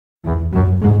So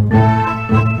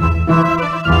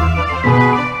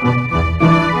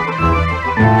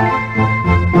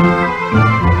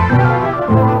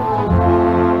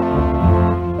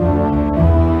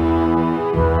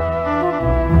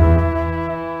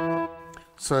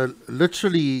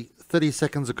literally 30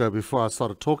 seconds ago, before I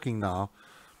started talking now,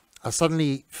 I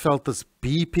suddenly felt this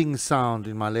beeping sound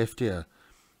in my left ear.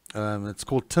 It's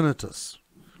called tinnitus.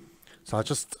 So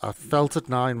I felt it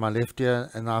now in my left ear,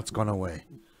 and now it's gone away.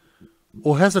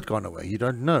 Or has it gone away? You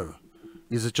don't know.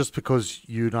 Is it just because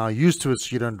you're now used to it,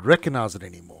 so you don't recognize it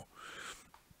anymore?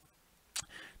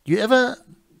 Do you ever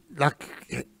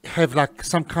have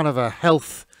some kind of a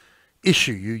health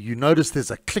issue? You notice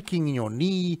there's a clicking in your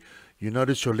knee. You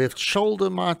notice your left shoulder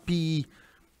might be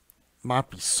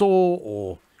sore,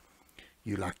 or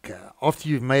you after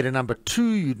you've made a number 2,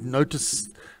 you notice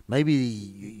maybe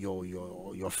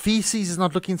your feces is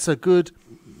not looking so good.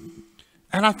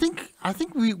 And I think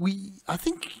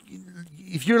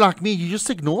if you're like me, you just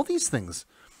ignore these things.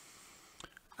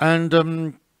 And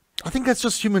I think that's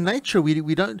just human nature. We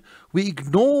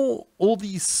ignore all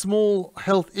these small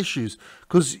health issues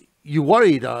because you're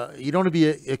worried. You don't want to be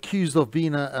accused of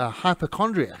being a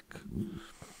hypochondriac.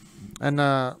 And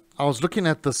I was looking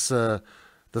at this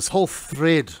whole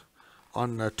thread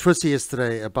on Twitter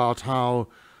yesterday about how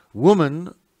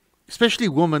women, especially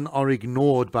women, are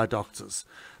ignored by doctors.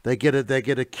 They get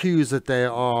accused that they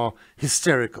are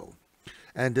hysterical,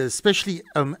 and especially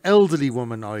elderly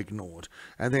women are ignored.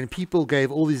 And then people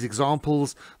gave all these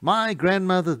examples. My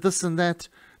grandmother, this and that,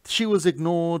 she was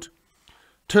ignored.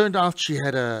 Turned out she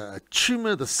had a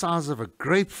tumor the size of a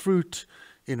grapefruit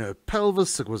in her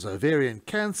pelvis. It was ovarian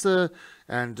cancer,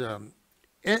 and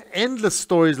endless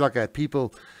stories like that.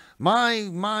 People, my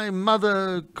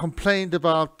mother complained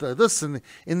about this, and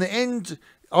in the end,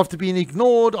 after being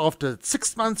ignored, after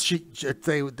 6 months,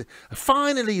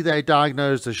 finally they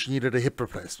diagnosed that she needed a hip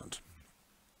replacement.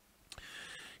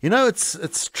 You know,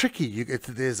 it's tricky.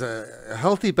 There's a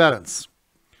healthy balance.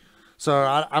 So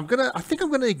I think I'm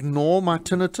gonna ignore my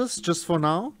tinnitus just for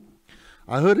now.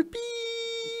 I heard it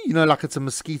beep, like it's a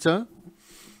mosquito,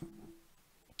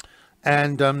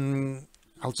 and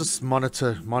I'll just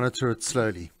monitor it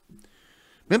slowly.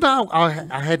 Remember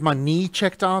I had my knee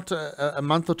checked out a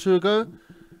month or 2 ago?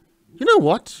 You know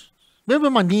what? Remember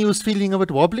my knee was feeling a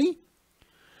bit wobbly?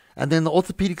 And then the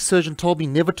orthopedic surgeon told me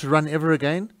never to run ever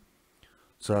again.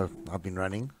 So I've been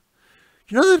running.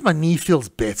 You know that my knee feels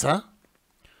better?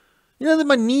 You know that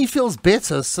my knee feels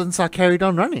better since I carried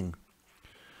on running.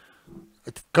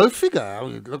 Go figure.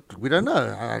 Look, we don't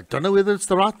know. I don't know whether it's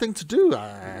the right thing to do.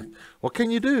 What can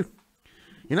you do?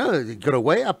 You've got to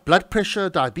weigh up blood pressure,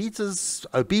 diabetes,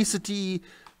 obesity,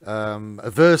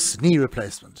 adverse knee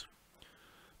replacement.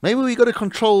 Maybe we got to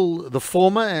control the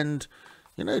former and,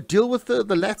 deal with the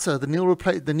latter, the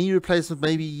knee replacement,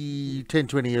 maybe 10,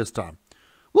 20 years' time.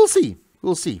 We'll see.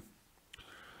 We'll see.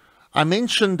 I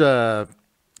mentioned the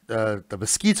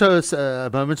mosquitoes a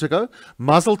moment ago.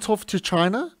 Mazel tov to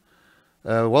China.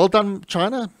 Well done,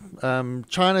 China.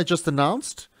 China just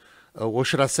announced, or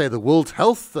should I say the World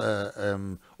Health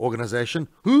Organization.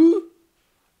 Who?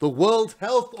 The World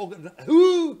Health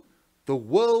Who? The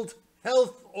World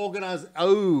Health Organization.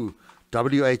 Oh,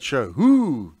 WHO.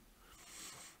 Who?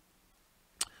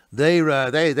 They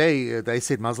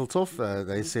said Mazel tov.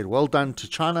 They said well done to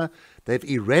China. They've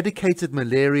eradicated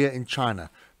malaria in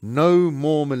China. No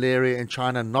more malaria in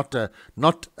China. Not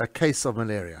a case of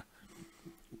malaria.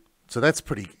 So that's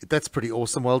pretty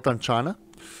awesome. Well done, China.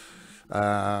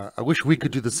 I wish we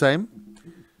could do the same.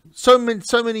 So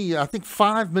many. I think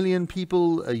 5 million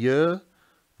people a year,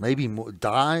 maybe more,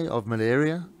 die of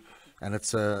malaria, and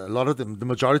it's a lot of them. The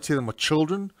majority of them are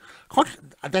children.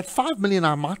 That 5 million,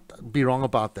 I might be wrong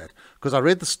about that, because I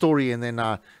read the story and then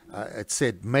it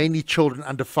said mainly children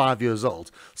under 5 years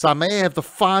old. So I may have the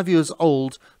 5 years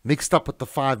old mixed up with the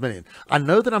 5 million. I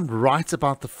know that I'm right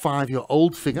about the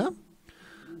 5-year-old figure.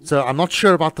 So I'm not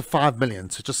sure about the 5 million.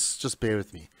 So just bear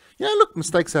with me. Yeah, look,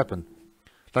 mistakes happen.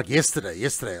 Like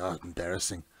yesterday, oh,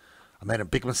 embarrassing. I made a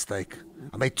big mistake.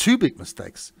 I made 2 big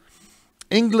mistakes.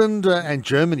 England and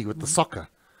Germany with the soccer.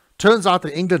 Turns out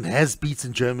that England has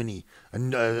beaten Germany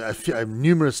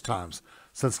numerous times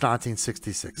since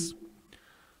 1966.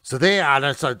 So then I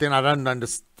don't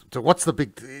understand. So what's the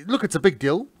big? Look, it's a big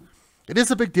deal. It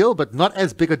is a big deal, but not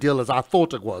as big a deal as I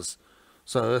thought it was.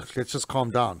 So let's just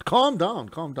calm down. Calm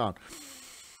down.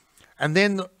 And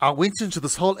then I went into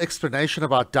this whole explanation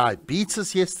about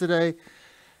diabetes yesterday.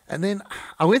 And then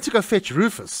I went to go fetch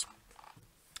Rufus.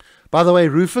 By the way,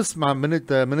 Rufus,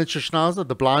 the miniature schnauzer,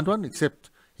 the blind one, except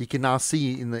he can now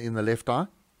see in the left eye.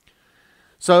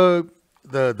 So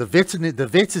the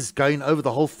vet is going over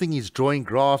the whole thing. He's drawing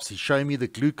graphs. He's showing me the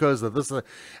glucose of this, and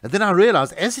then I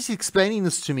realized as he's explaining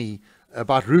this to me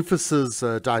about Rufus's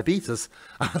diabetes,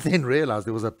 I then realized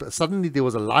suddenly there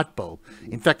was a light bulb.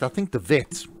 In fact, I think the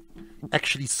vet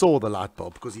actually saw the light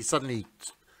bulb because he suddenly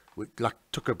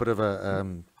took a bit of a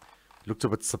looked a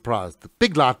bit surprised. The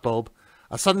big light bulb.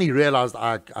 I suddenly realized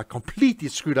I completely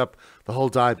screwed up the whole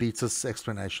diabetes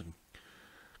explanation.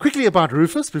 Quickly about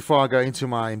Rufus before I go into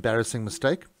my embarrassing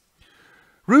mistake.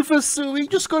 Rufus, we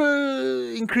just got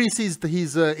to increase his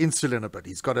insulin a bit.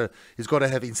 He's got to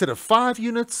have, instead of 5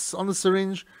 units on the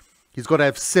syringe, he's got to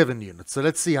have 7 units. So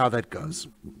let's see how that goes.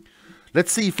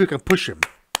 Let's see if we can push him.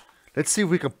 Let's see if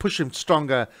we can push him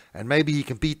stronger, and maybe he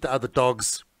can beat the other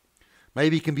dogs.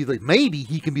 Maybe he can be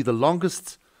the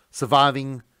longest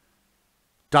surviving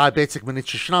diabetic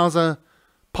miniature schnauzer,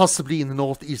 possibly in the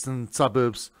northeastern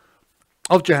suburbs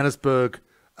of Johannesburg,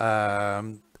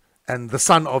 and the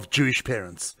son of Jewish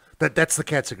parents. That's the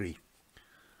category.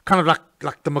 Kind of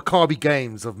like the Maccabi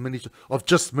games of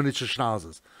just miniature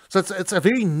schnauzers. So it's a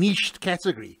very niched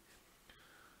category.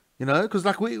 You know, because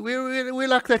like we're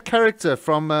like that character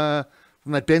from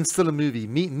that Ben Stiller movie,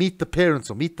 Meet the Parents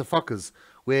or Meet the Fuckers,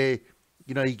 where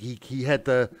you know he had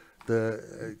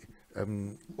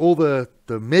all the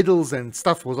medals and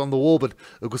stuff was on the wall, but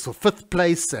it was for 5th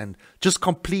place and just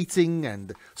completing.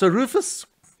 And so Rufus,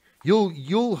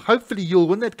 hopefully you'll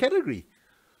win that category.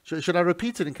 Should I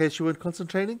repeat it in case you weren't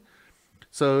concentrating?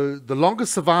 So the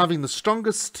longest surviving, the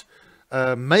strongest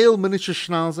male miniature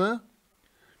schnauzer,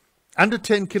 under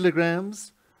 10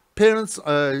 kilograms, parents,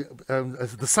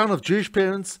 the son of Jewish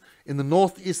parents in the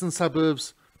northeastern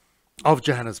suburbs of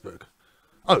Johannesburg.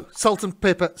 Oh, salt and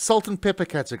pepper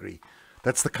category.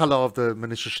 That's the color of the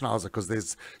miniature schnauzer,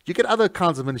 because you get other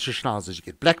kinds of miniature schnauzers. You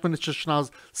get black miniature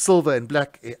schnauzers, silver and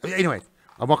black. Anyway,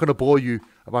 I'm not going to bore you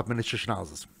about miniature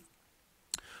schnauzers.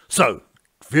 So,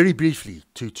 very briefly,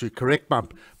 to correct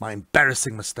my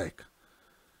embarrassing mistake.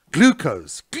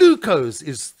 Glucose. Glucose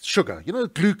is sugar. You know,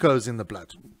 glucose in the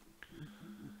blood.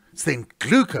 It's then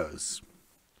glucose.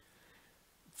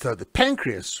 So the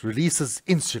pancreas releases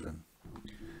insulin.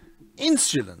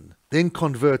 Insulin then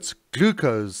converts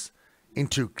glucose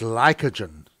into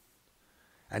glycogen,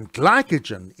 and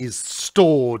glycogen is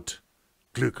stored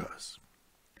glucose.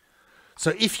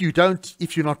 So if you're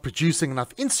not producing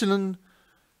enough insulin,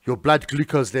 your blood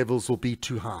glucose levels will be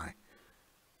too high.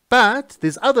 But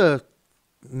there's other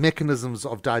mechanisms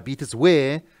of diabetes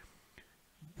where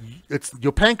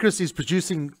your pancreas is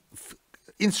producing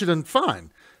insulin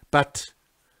fine, but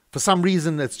for some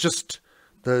reason it's just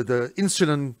the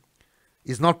insulin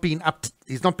is not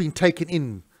being taken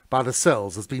in by the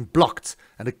cells. It's been blocked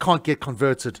and it can't get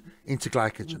converted into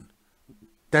glycogen.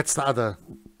 That's the other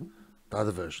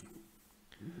version.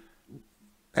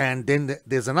 And then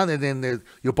there's another.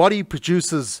 Your body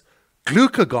produces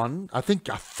glucagon. I think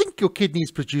your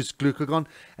kidneys produce glucagon,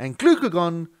 and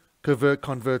glucagon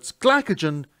converts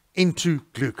glycogen into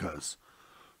glucose.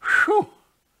 Whew.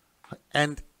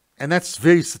 And that's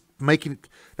very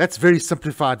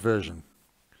simplified version.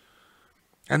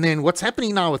 And then what's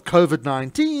happening now with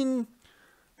COVID-19,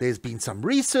 there's been some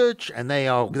research, and they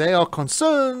are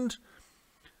concerned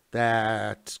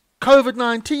that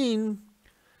COVID-19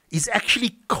 is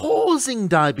actually causing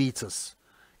diabetes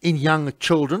in young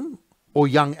children or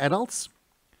young adults.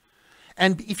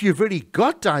 And if you've already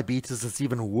got diabetes, it's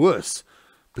even worse,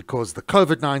 because the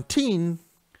COVID-19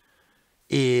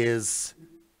 is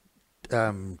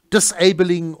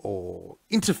disabling or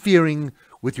interfering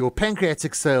with your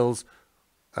pancreatic cells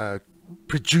to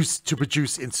produce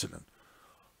insulin.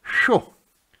 Sure,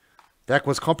 that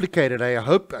was complicated. I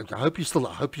hope you're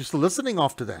still listening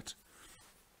after that.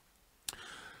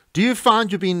 Do you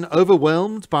find you've been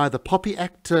overwhelmed by the Poppy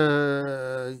Act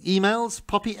emails,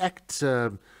 Poppy Act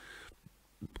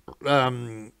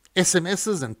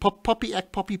SMSs, and Poppy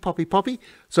Act, Poppy?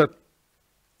 So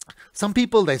some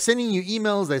people, they're sending you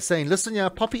emails, they're saying, listen, yeah,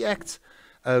 Poppy Act,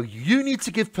 you need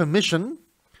to give permission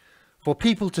for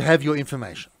people to have your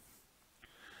information.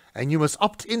 And you must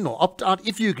opt in or opt out.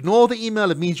 If you ignore the email,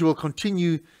 it means you will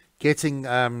continue getting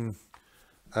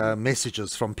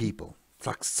messages from people. It's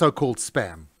like so-called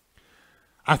spam.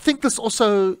 I think this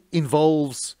also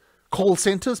involves call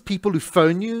centers, people who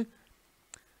phone you.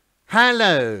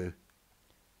 Hello,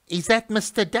 is that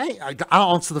Mr.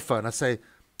 I'll answer the phone. I say,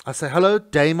 hello,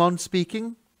 Damon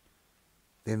speaking.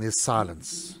 Then there's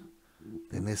silence.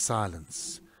 And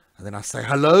then I say,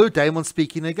 hello, Damon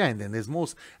speaking again. Then there's more,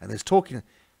 and there's talking.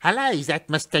 Hello, is that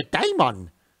Mr.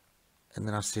 Damon? And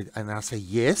then I say,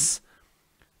 yes.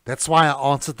 That's why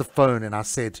I answered the phone, and I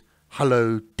said,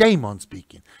 hello, Damon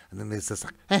speaking. And then there's this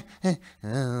like,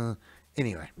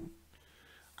 anyway.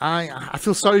 I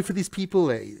feel sorry for these people.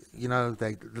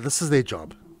 This is their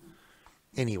job.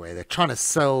 Anyway, they're trying to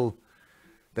sell.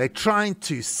 It's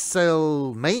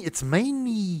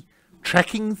mainly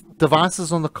tracking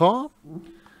devices on the car.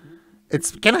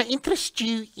 Can I interest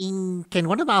you in? Can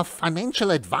one of our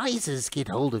financial advisors get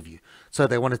hold of you? So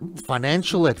they want a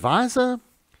financial advisor.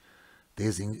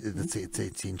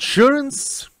 It's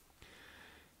insurance.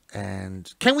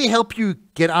 And can we help you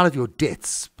get out of your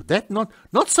debts? But that not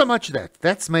so much that.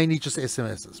 That's mainly just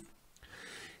SMSs.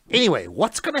 Anyway,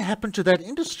 what's going to happen to that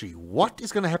industry? What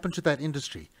is going to happen to that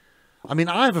industry? I mean,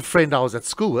 I have a friend I was at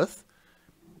school with.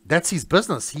 That's his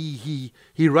business. He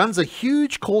runs a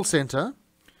huge call center,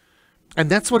 and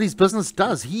that's what his business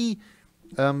does. His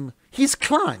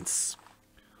clients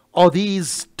are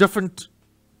these different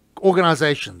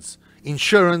organizations,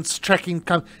 insurance, tracking,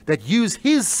 that use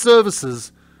his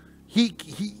services.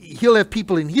 He'll have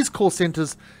people in his call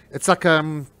centers. It's like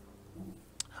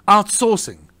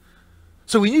outsourcing.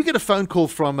 So when you get a phone call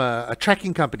from a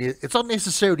tracking company, it's not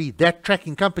necessarily that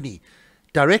tracking company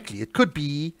directly. It could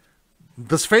be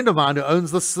this friend of mine who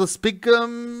owns this big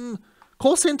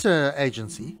call center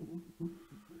agency.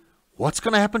 What's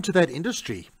going to happen to that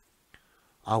industry?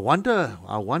 I wonder.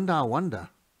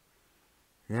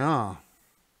 Yeah.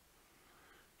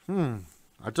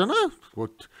 I don't know.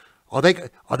 What are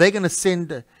they going to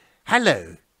send?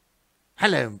 Hello,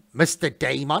 Mr.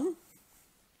 Damon.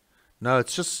 No,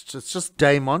 it's just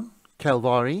Damon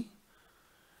Calvary.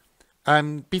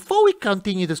 Before we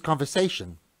continue this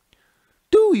conversation,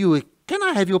 can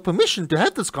I have your permission to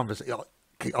have this conversation?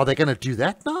 Are they going to do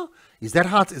that now? Is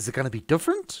it going to be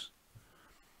different?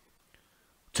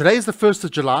 Today is the 1st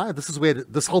of July. This is where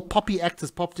this whole Poppy Act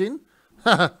has popped in.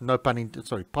 No pun intended.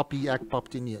 Sorry, Poppy Act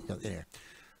popped in. Yeah.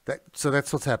 So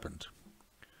that's what's happened.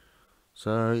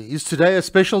 So is today a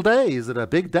special day? Is it a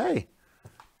big day?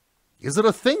 Is it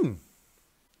a thing?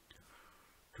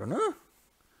 Don't know.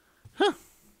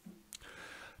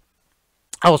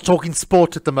 I was talking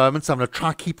sport at the moment, so I'm going to try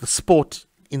and keep the sport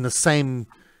in the same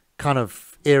kind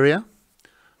of area.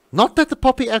 Not that the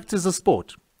Poppy Act is a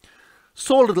sport.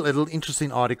 Saw a little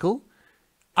interesting article.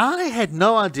 I had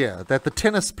no idea that the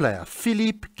tennis player,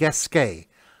 Philippe Gasquet,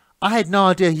 I had no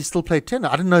idea he still played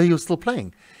tennis. I didn't know he was still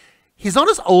playing. He's not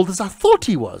as old as I thought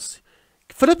he was.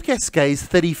 Philippe Gasquet is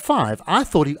 35. I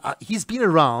thought he's been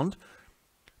around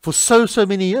for so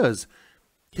many years.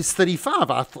 He's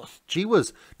 35. I thought, gee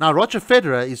whiz. Now, Roger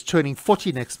Federer is turning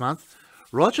 40 next month.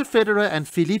 Roger Federer and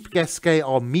Philippe Gasquet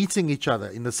are meeting each other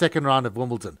in the second round of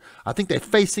Wimbledon. I think they're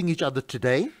facing each other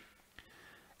today.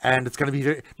 And it's going to be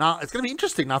it's going to be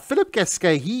interesting. Now, Philippe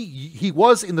Gasquet, he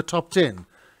was in the top 10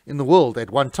 in the world at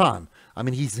one time. I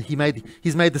mean, he's made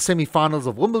the semi-finals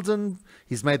of Wimbledon.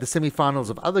 He's made the semi-finals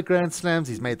of other Grand Slams.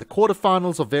 He's made the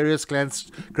quarterfinals of various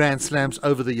Grand Slams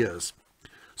over the years.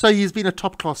 So he's been a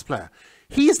top-class player.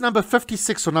 He's number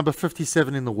 56 or number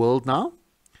 57 in the world now.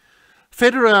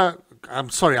 Federer, I'm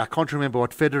sorry, I can't remember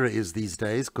what Federer is these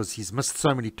days because he's missed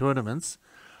so many tournaments.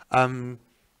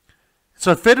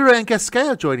 So Federer and Gasquet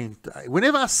are joining.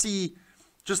 Whenever I see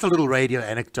just a little radio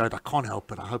anecdote, I can't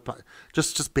help it. I hope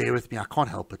just bear with me. I can't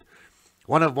help it.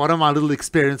 One of my little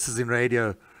experiences in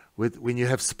radio when you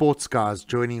have sports guys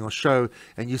joining your show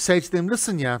and you say to them,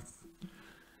 listen,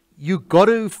 you got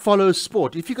to follow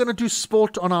sport. If you're going to do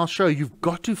sport on our show, you've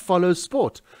got to follow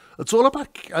sport. It's all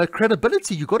about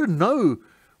credibility. You've got to know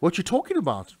what you're talking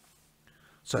about.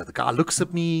 So the guy looks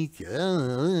at me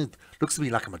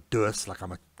like I'm a durs, like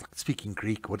I'm speaking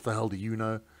Greek. What the hell do you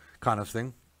know? Kind of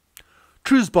thing.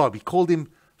 Truesbobby called him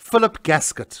Philip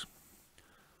Gasket.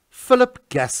 Philip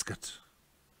Gasket.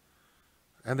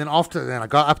 And then after that, I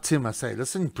go up to him. I say,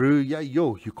 listen, bro,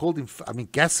 you called him,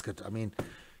 Gasket.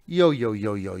 Yo.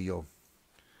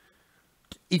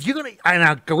 If you're going to, and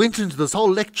I go into this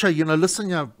whole lecture,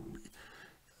 listen,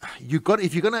 you got to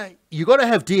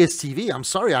have DSTV. I'm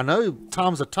sorry, I know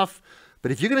times are tough,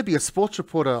 but if you're going to be a sports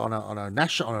reporter on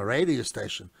a radio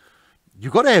station, you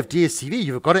got to have DSTV.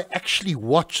 You've got to actually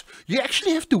watch. You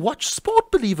actually have to watch sport,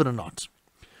 believe it or not,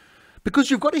 because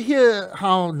you've got to hear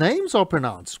how names are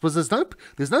pronounced. Because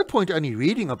there's no point only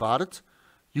reading about it.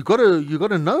 You got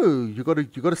to know. You got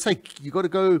to say. You got to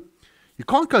go. You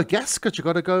can't go Gasket. You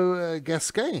got to go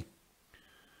Gasquet.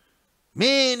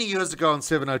 Many years ago on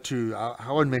 702,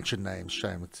 I won't mention names.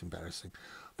 Shame, it's embarrassing.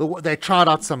 They tried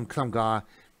out some guy.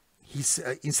 He's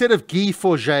instead of Guy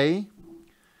Forget,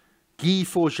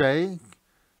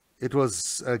 it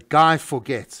was Guy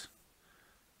Forget.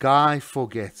 Guy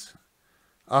Forget.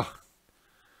 Oh,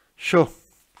 sure.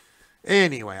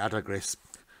 Anyway, I digress.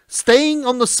 Staying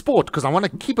on the sport, because I want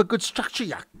to keep a good structure.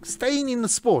 Yeah, staying in the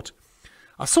sport.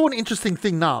 I saw an interesting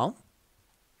thing now.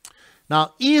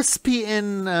 Now,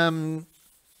 ESPN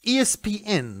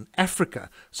Africa.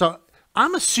 So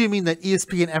I'm assuming that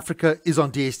ESPN Africa is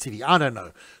on DSTV. I don't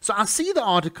know. So I see the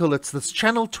article. It's this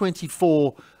Channel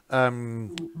 24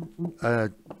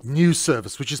 news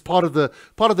service, which is part of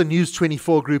the News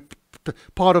 24 group,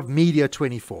 part of Media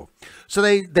 24. So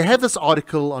they have this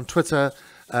article on Twitter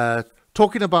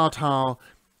talking about how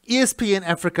ESPN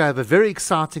Africa have a very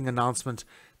exciting announcement.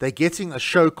 They're getting a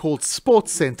show called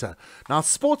Sports Center. Now,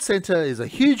 Sports Center is a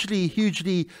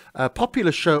hugely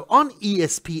popular show on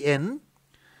ESPN.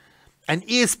 And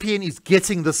ESPN is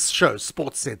getting this show,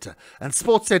 Sports Center. And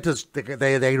Sports Centers,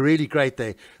 they're really great.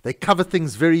 They cover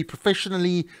things very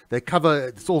professionally. They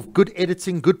cover sort of good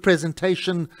editing, good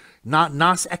presentation,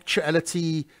 nice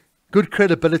actuality, good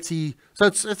credibility. So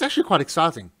it's actually quite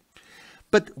exciting.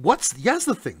 But here's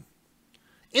the thing.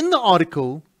 In the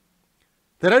article,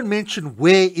 they don't mention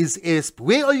where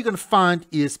are you going to find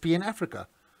ESPN Africa?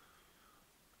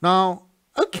 Now,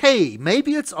 okay,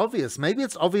 maybe it's obvious. Maybe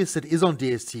it's obvious it is on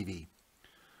DSTV.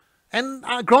 And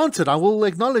granted, I will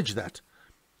acknowledge that.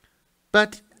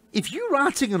 But if you're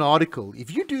writing an article,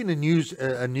 if you're doing a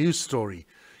news story,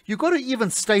 you've got to even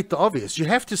state the obvious. You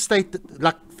have to state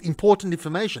important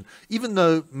information, even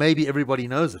though maybe everybody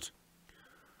knows it.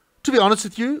 To be honest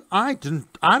with you, I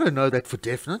don't know that for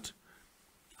definite.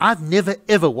 I've never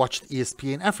ever watched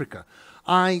ESPN Africa.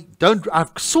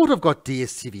 I've sort of got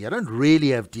DSTV. I don't really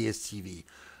have DSTV.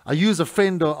 I use a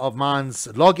friend of mine's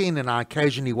login and I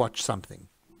occasionally watch something.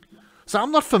 So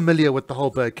I'm not familiar with the whole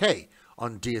bouquet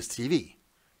on DSTV.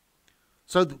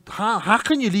 So how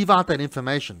can you leave out that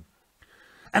information?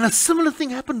 And a similar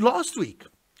thing happened last week.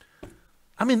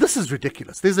 I mean, this is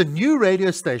ridiculous. There's a new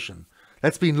radio station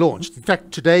that's been launched. In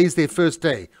fact, today is their first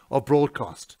day of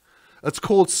broadcast. It's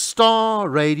called Star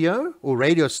Radio, or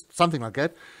Radio, something like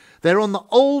that. They're on the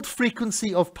old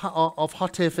frequency of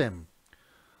Hot FM.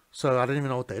 So I don't even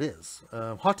know what that is.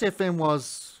 Hot FM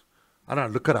was, I don't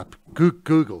know, look it up.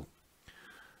 Google.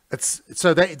 And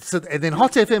then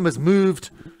Hot FM has moved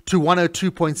to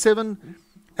 102.7,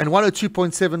 and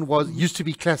 102.7 used to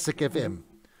be Classic FM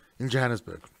in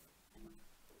Johannesburg.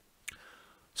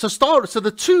 So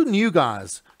the two new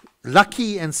guys,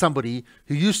 Lucky and somebody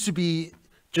who used to be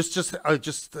just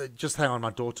hang on, my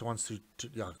daughter wants to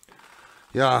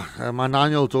my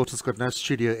 9-year-old daughter's got no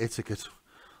studio etiquette,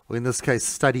 or in this case,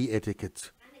 study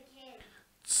etiquette.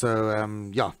 So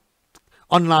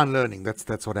online learning.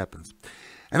 That's what happens.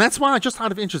 And that's why, just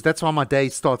out of interest, that's why my day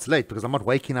starts late, because I'm not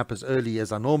waking up as early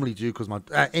as I normally do. Because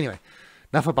anyway,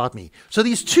 enough about me. So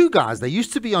these two guys, they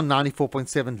used to be on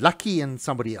 94.7, Lucky and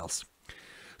somebody else.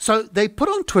 So they put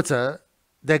on Twitter,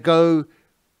 they go,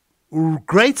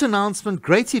 great announcement,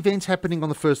 great event happening on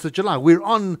the 1st of July. We're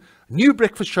on new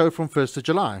breakfast show from 1st of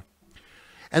July.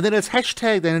 And then it's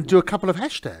hashtag, then do a couple of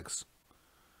hashtags.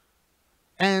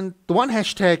 And the one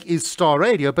hashtag is Star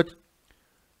Radio, but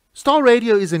Star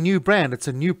Radio is a new brand. It's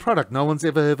a new product. No one's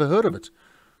ever heard of it.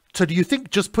 So do you think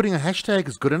just putting a hashtag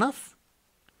is good enough?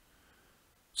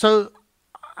 So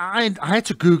I had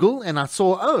to Google and I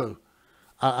saw,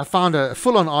 I found a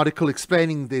full-on article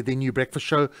explaining their new breakfast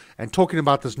show and talking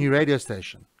about this new radio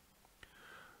station.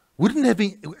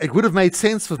 It would have made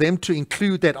sense for them to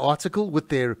include that article with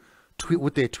their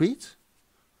tweet?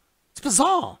 It's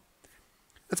bizarre.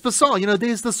 It's bizarre. You know,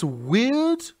 there's this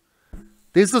weird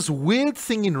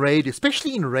thing in radio,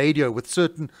 especially in radio with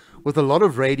a lot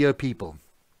of radio people.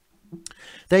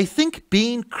 They think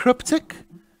being cryptic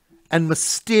and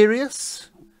mysterious,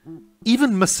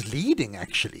 even misleading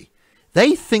actually,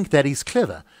 they think that is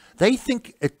clever. They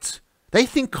think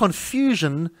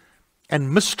confusion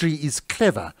and mystery is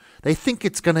clever. They think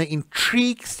it's going to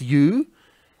intrigue you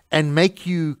and make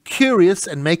you curious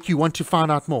and make you want to find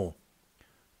out more.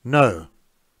 No,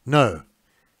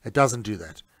 it doesn't do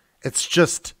that. It's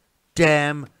just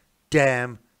damn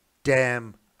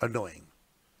annoying.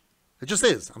 It just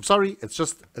is. I'm sorry. It's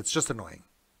just annoying.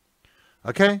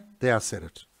 Okay? There, I said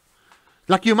it.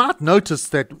 Like, you might notice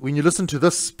that when you listen to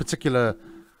this particular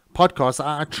podcast,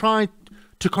 I try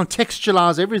to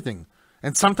contextualize everything.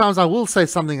 And sometimes I will say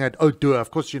something that,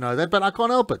 of course you know that, but I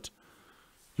can't help it.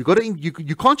 You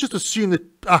can't just assume that.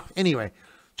 Anyway,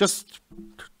 just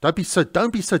don't be so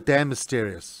damn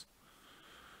mysterious.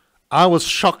 I was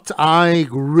shocked. I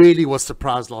really was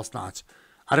surprised last night.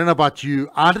 I don't know about you.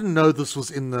 I didn't know this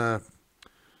was in the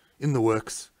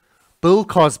works. Bill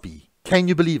Cosby, can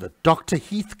you believe it? Dr.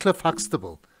 Heathcliff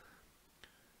Huxtable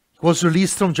was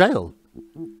released from jail.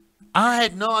 I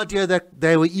had no idea that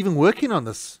they were even working on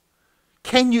this.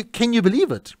 Can you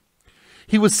believe it?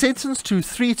 He was sentenced to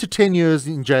 3 to 10 years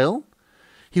in jail.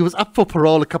 He was up for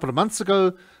parole a couple of months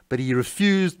ago, but he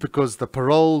refused because the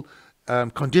parole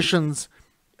conditions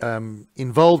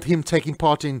involved him taking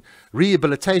part in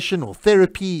rehabilitation or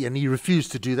therapy, and he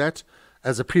refused to do that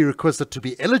as a prerequisite to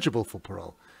be eligible for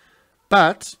parole.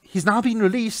 But he's now been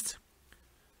released,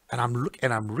 and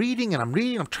I'm reading,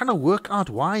 I'm trying to work out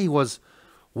why he was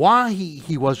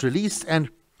released. And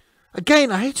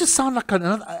again, I hate to sound like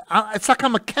it's like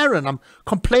I'm a Karen. I'm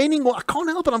complaining, I can't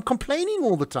help it, I'm complaining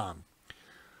all the time.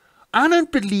 I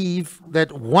don't believe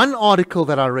that one article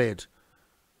that I read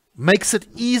makes it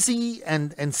easy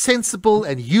and sensible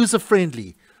and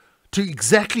user-friendly to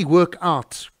exactly work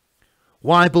out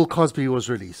why Bill Cosby was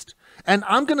released. And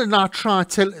I'm going to now try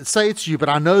to say it to you, but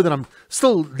I know that I'm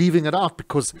still leaving it out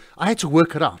because I had to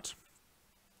work it out.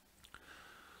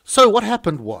 So what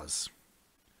happened was,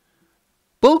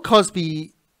 Bill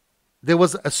Cosby, there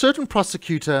was a certain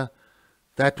prosecutor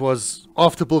that was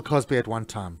after Bill Cosby at one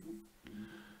time.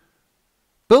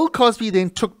 Bill Cosby then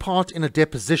took part in a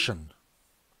deposition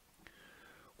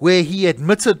where he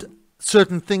admitted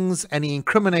certain things and he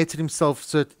incriminated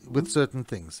himself with certain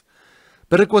things.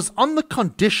 But it was on the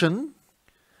condition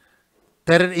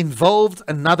that it involved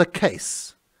another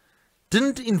case,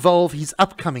 didn't involve his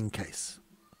upcoming case.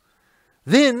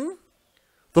 Then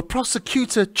the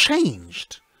prosecutor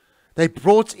changed. They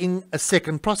brought in a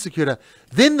second prosecutor.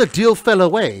 Then the deal fell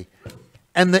away,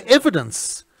 and the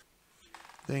evidence,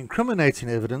 the incriminating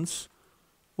evidence,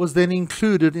 was then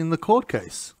included in the court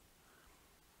case.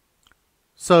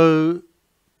 So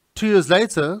 2 years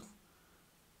later,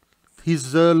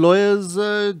 his lawyers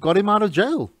got him out of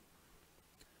jail.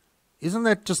 Isn't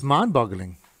that just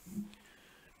mind-boggling?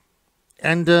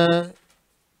 And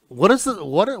what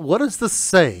does this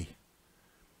say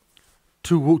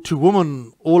to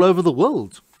women all over the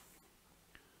world,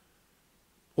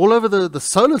 all over the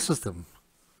solar system?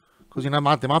 Because, you know,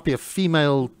 there might be a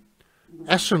female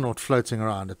astronaut floating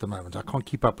around at the moment. I can't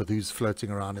keep up with who's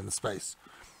floating around in the space.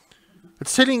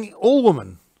 It's telling all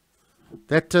women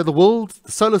that the world,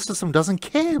 the solar system, doesn't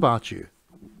care about you.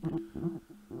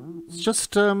 It's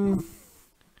just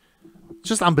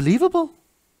unbelievable.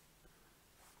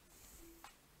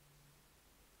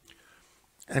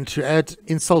 And to add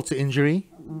insult to injury,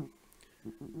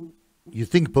 you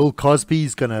think Bill Cosby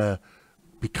is going to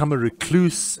become a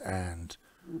recluse and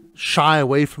shy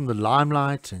away from the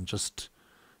limelight and just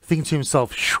think to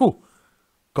himself, "Shoo,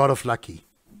 got off lucky."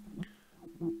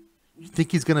 You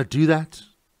think he's going to do that?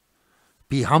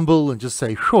 Be humble and just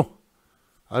say, "Shoo,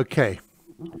 okay,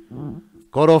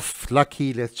 got off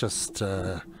lucky, let's just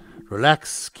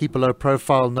relax, keep a low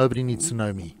profile, nobody needs to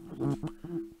know me."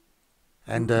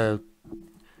 And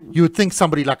you would think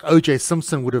somebody like O.J.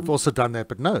 Simpson would have also done that,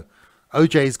 but no.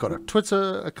 O.J.'s got a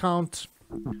Twitter account.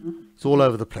 It's all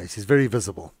over the place. He's very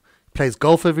visible. He plays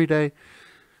golf every day.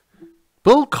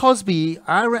 Bill Cosby,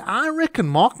 I reckon,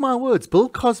 mark my words, Bill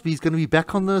Cosby is going to be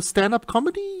back on the stand-up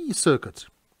comedy circuit.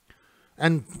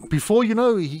 And before you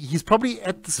know, he's probably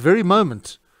at this very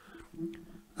moment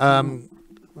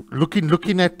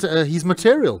looking at his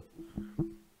material.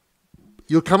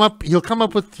 He'll come up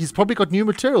with, he's probably got new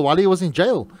material while he was in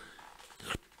jail.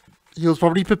 He was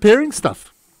probably preparing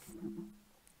stuff.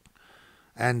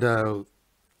 And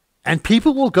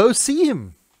people will go see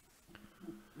him.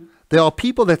 There are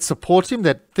people that support him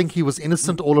that think he was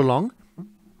innocent all along.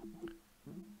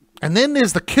 And then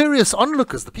there's the curious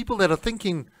onlookers, the people that are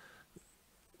thinking,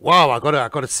 wow, I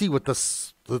gotta see what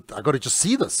this, I gotta just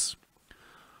see this.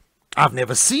 I've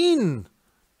never seen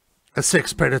a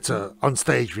sex predator on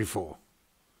stage before.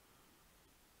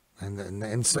 And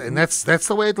that's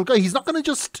the way it'll go. He's not going to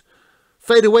just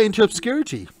fade away into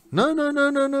obscurity. No.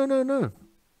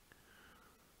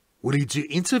 Will he do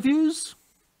interviews?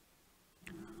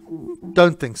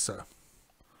 Don't think so.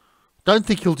 Don't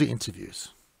think he'll do interviews.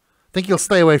 Think he'll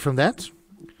stay away from that.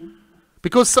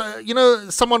 Because, you know,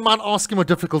 someone might ask him a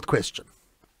difficult question.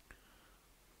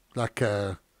 Like,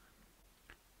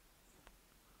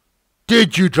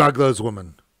 did you drug those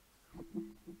women?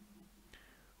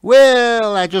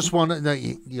 Well, I just want to. No,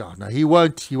 he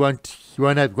won't be able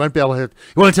to.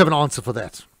 He won't have an answer for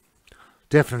that.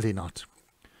 Definitely not.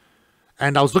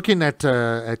 And I was looking at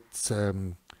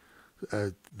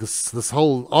this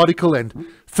whole article, and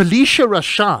Felicia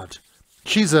Rashad,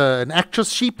 she's an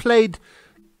actress. She played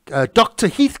Dr.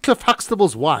 Heathcliff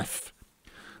Huxtable's wife,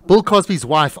 Bill Cosby's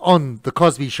wife, on The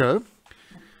Cosby Show.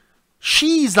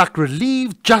 She's like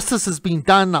relieved. Justice has been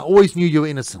done. I always knew you were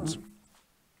innocent.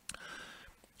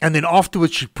 And then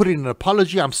afterwards, she put in an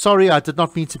apology. I'm sorry, I did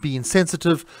not mean to be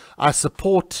insensitive. I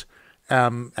support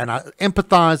and I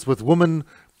empathize with women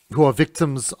who are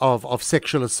victims of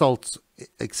sexual assault,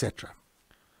 etc.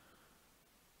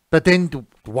 But then,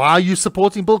 why are you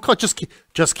supporting Bill Cosby?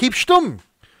 Just keep stum.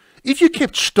 If you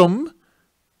kept stum,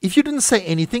 if you didn't say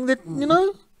anything, that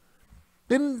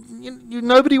then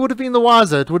nobody would have been the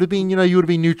wiser. It would have been, you would have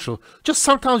been neutral. Just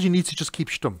sometimes you need to just keep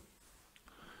stum.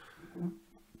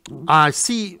 I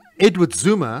see Edward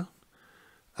Zuma.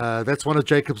 That's one of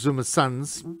Jacob Zuma's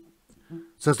sons.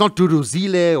 So it's not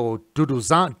Duduzile or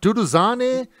Duduzane.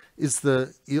 Duduzane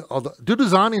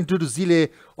Duduzane and Duduzile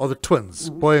are the twins,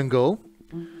 boy and girl.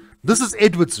 This is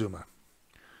Edward Zuma.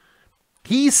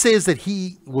 He says that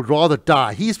he would rather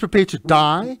die. He is prepared to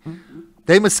die.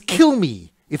 They must kill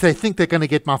me if they think they're going to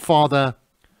get my father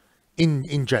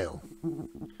in jail.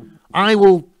 I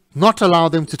will not allow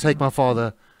them to take my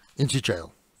father into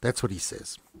jail. That's what he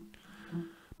says.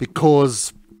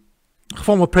 Because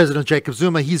former President Jacob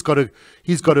Zuma, he's got to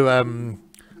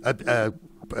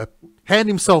hand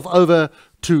himself over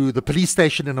to the police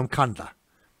station in Nkandla.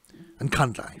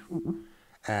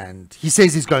 And he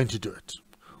says he's going to do it.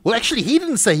 Well, actually, he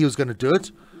didn't say he was going to do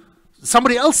it.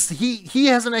 Somebody else, he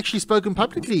hasn't actually spoken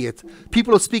publicly yet.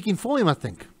 People are speaking for him, I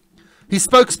think. His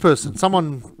spokesperson,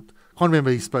 someone, can't remember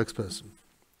his spokesperson.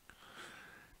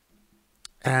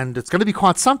 And it's going to be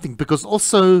quite something, because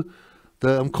also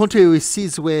the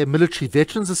Kuwtk Military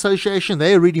Veterans Association,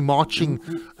 they're already marching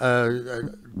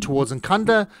towards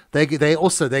Nkandla.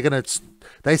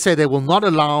 They say they will not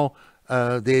allow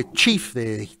their chief,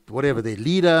 their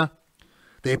leader,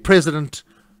 their president,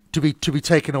 to be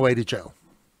taken away to jail.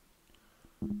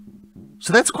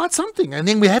 So that's quite something. And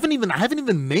then I haven't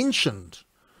even mentioned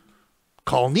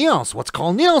Carl Niels. What's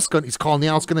Carl Niels going? Is Carl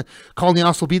Niels going to? Carl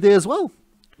Niels will be there as well.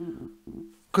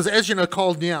 Because as you know,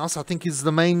 Carl Niels, I think he's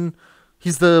the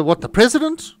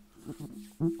president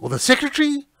or the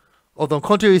secretary of the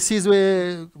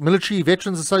Kuwtk Military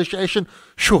Veterans Association.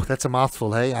 Sure, that's a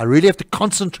mouthful, hey. I really have to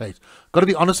concentrate. Got to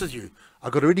be honest with you.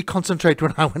 I've got to really concentrate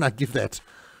when I give that.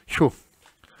 Sure.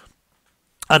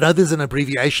 I know there's an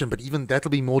abbreviation, but even that'll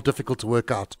be more difficult to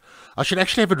work out. I should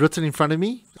actually have it written in front of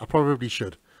me. I probably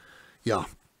should. Yeah.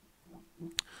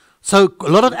 So a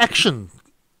lot of action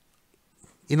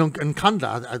in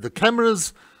Nkandla. The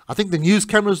cameras, I think the news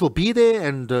cameras will be there,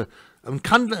 and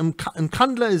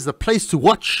Nkandla is the place to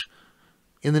watch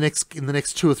in the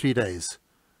next 2 or 3 days.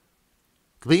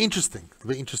 It'll be interesting.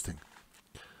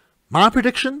 My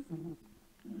prediction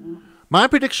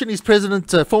is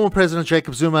former President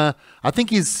Jacob Zuma. I think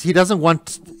he doesn't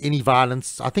want any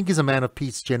violence. I think he's a man of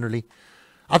peace generally.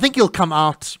 I think he'll come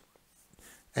out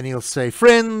and he'll say,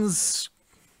 friends,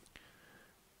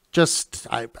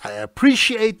 I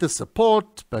appreciate the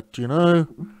support, but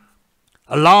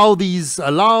allow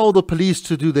the police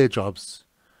to do their jobs.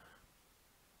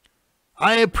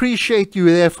 I appreciate you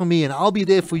there for me, and I'll be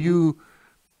there for you.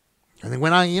 And then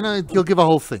when he'll give a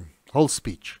whole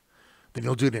speech. Then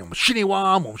he'll do it in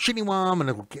Shiniwam, and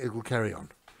it will carry on.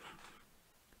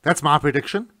 That's my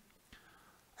prediction.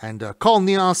 And Carl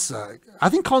Niels, I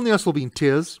think Carl Niels will be in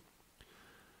tears.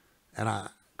 And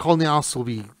Carl Niels will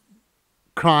be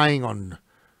crying on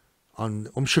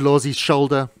Umshalozi's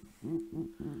shoulder.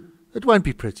 It won't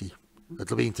be pretty.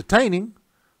 It'll be entertaining,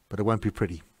 but it won't be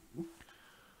pretty.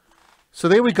 So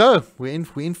there we go. We're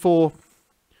in for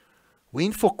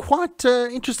quite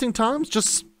interesting times,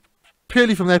 just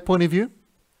purely from that point of view.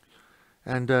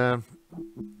 And I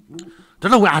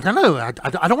don't know. I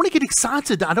don't want to get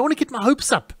excited. I don't want to get my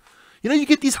hopes up. You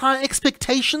get these high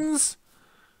expectations.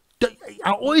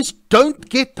 I always don't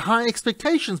get high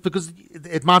expectations because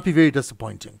it might be very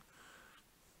disappointing.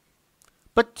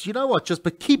 But you know what?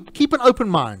 But keep an open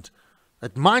mind.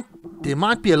 There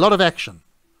might be a lot of action.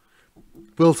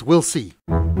 We'll see.